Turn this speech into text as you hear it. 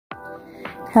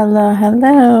Hello,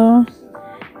 hello.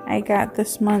 I got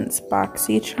this month's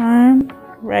Boxycharm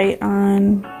right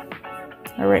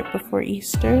before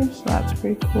Easter, so that's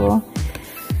pretty cool.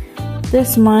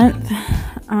 This month,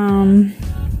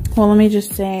 well, let me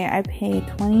just say I paid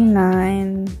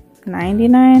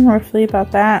 $29.99, roughly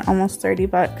about that, almost 30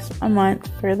 bucks a month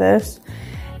for this,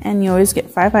 and you always get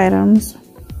 5 items.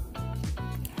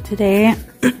 Today,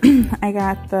 I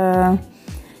got the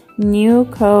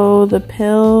the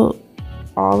pill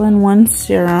all-in-one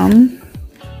serum.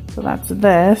 So that's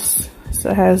this. So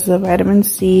it has the vitamin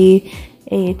C,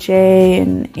 AHA,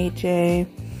 and HA,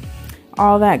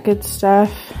 all that good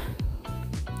stuff.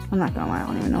 I'm not gonna lie, I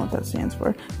don't even know what that stands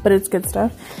for, but it's good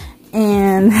stuff.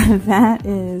 And that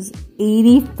is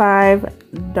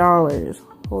 $85.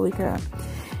 Holy crap.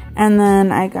 And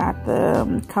then I got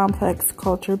the Complex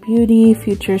Culture Beauty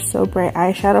Future So Bright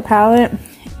eyeshadow palette.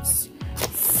 It's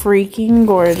freaking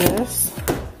gorgeous.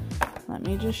 Let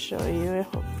me just show you.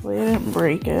 Hopefully I didn't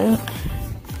break it.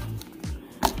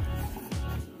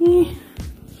 Okay.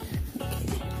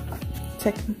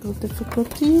 Technical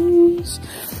difficulties.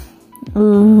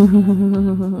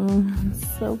 Ooh,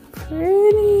 so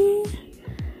pretty.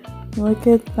 Look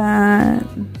at that.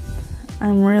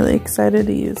 I'm really excited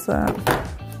to use that.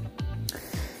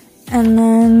 And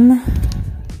then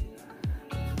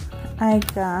I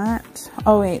got,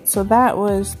 oh wait, so that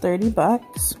was 30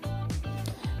 bucks.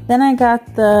 Then I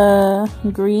got the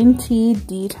green tea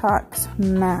detox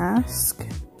mask.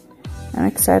 I'm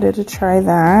excited to try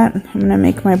that. I'm gonna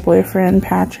make my boyfriend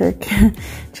Patrick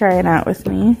try it out with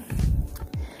me.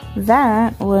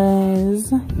 That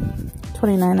was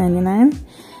 $29.99.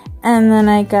 And then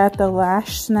I got the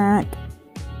Lash Snack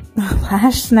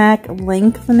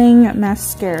Lengthening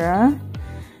Mascara,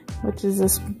 which is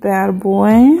this bad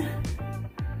boy.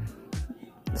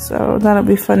 So that'll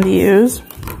be fun to use.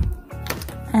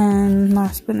 And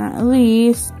last but not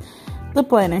least,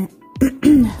 lip liner.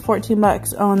 14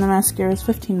 bucks. Oh, and the mascara is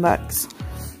 15 bucks.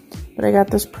 But I got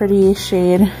this pretty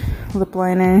shade lip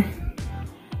liner.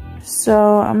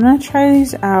 So I'm gonna try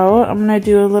these out. I'm gonna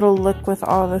do a little look with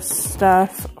all this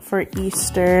stuff for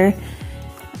Easter.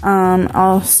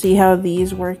 I'll see how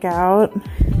these work out.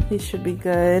 These should be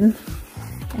good.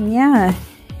 And yeah,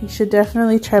 you should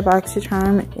definitely try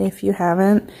Boxycharm if you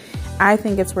haven't. I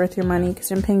think it's worth your money because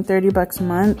you're paying 30 bucks a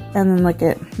month and then look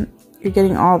at, you're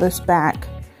getting all this back.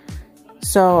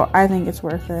 So I think it's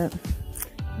worth it.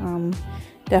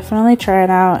 Definitely try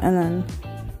it out and then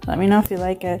let me know if you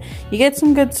like it. You get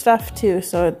some good stuff too,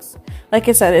 so it's, like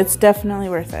I said, it's definitely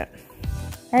worth it.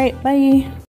 All right, bye.